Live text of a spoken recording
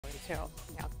too.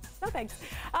 Yeah. No thanks.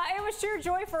 It was sheer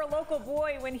joy for a local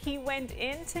boy when he went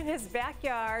into his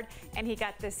backyard and he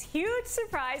got this huge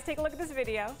surprise. Take a look at this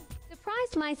video.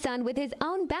 Surprised my son with his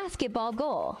own basketball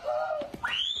goal.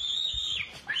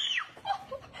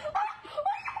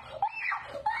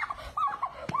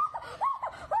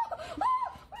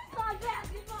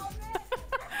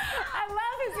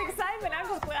 Excitement. I'm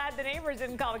just glad the neighbors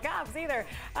didn't call the cops either.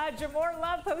 Jamor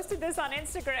Love posted this on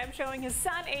Instagram showing his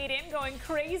son Aiden going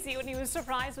crazy when he was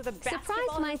surprised with a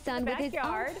basketball my son in the with his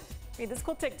backyard. Made this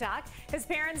cool TikTok. His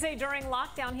parents say during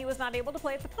lockdown he was not able to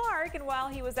play at the park, and while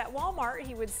he was at Walmart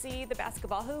he would see the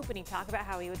basketball hoop and he'd talk about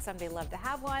how he would someday love to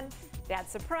have one. Dad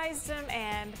surprised him,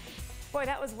 and boy,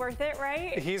 that was worth it,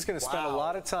 right? He's going to spend a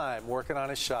lot of time working on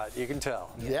his shot. You can tell.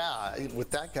 Yeah,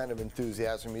 with that kind of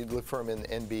enthusiasm, you'd look for him in the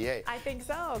NBA. I think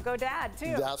so. Go Dad,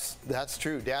 too. That's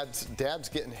true. Dad's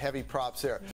getting heavy props there.